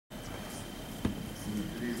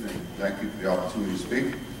thank you for the opportunity to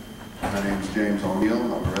speak. My name is James O'Neill.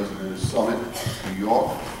 I'm a resident of Summit, New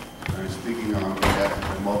York. And I'm speaking on behalf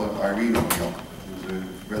of my mother, Irene O'Neill, who's a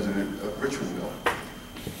resident of Richmondville.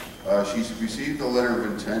 She's received a letter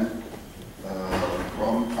of intent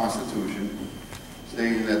from Constitution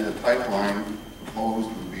stating that the pipeline proposed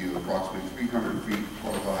would be approximately 300 feet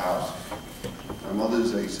from her house. My mother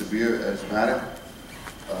is a severe asthmatic.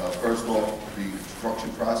 First off, the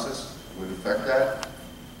construction process would affect that.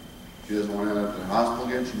 She doesn't want to end up in the hospital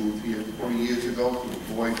again. She moved here 20 years ago to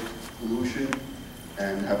avoid pollution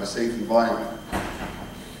and have a safe environment.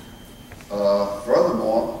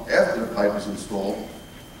 Furthermore, after the pipe is installed,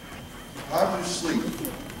 how do you sleep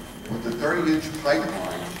with the 30-inch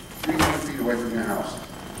pipeline 300 feet away from your house?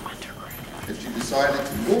 If she decided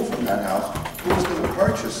to move from that house, who's going to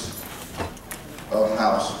purchase a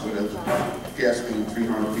house with a gas being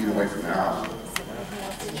 300 feet away from their house?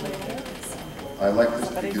 I'd like this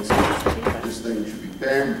to be considered. This thing should be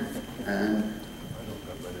banned, and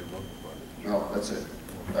no, that's it.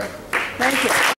 Thank you.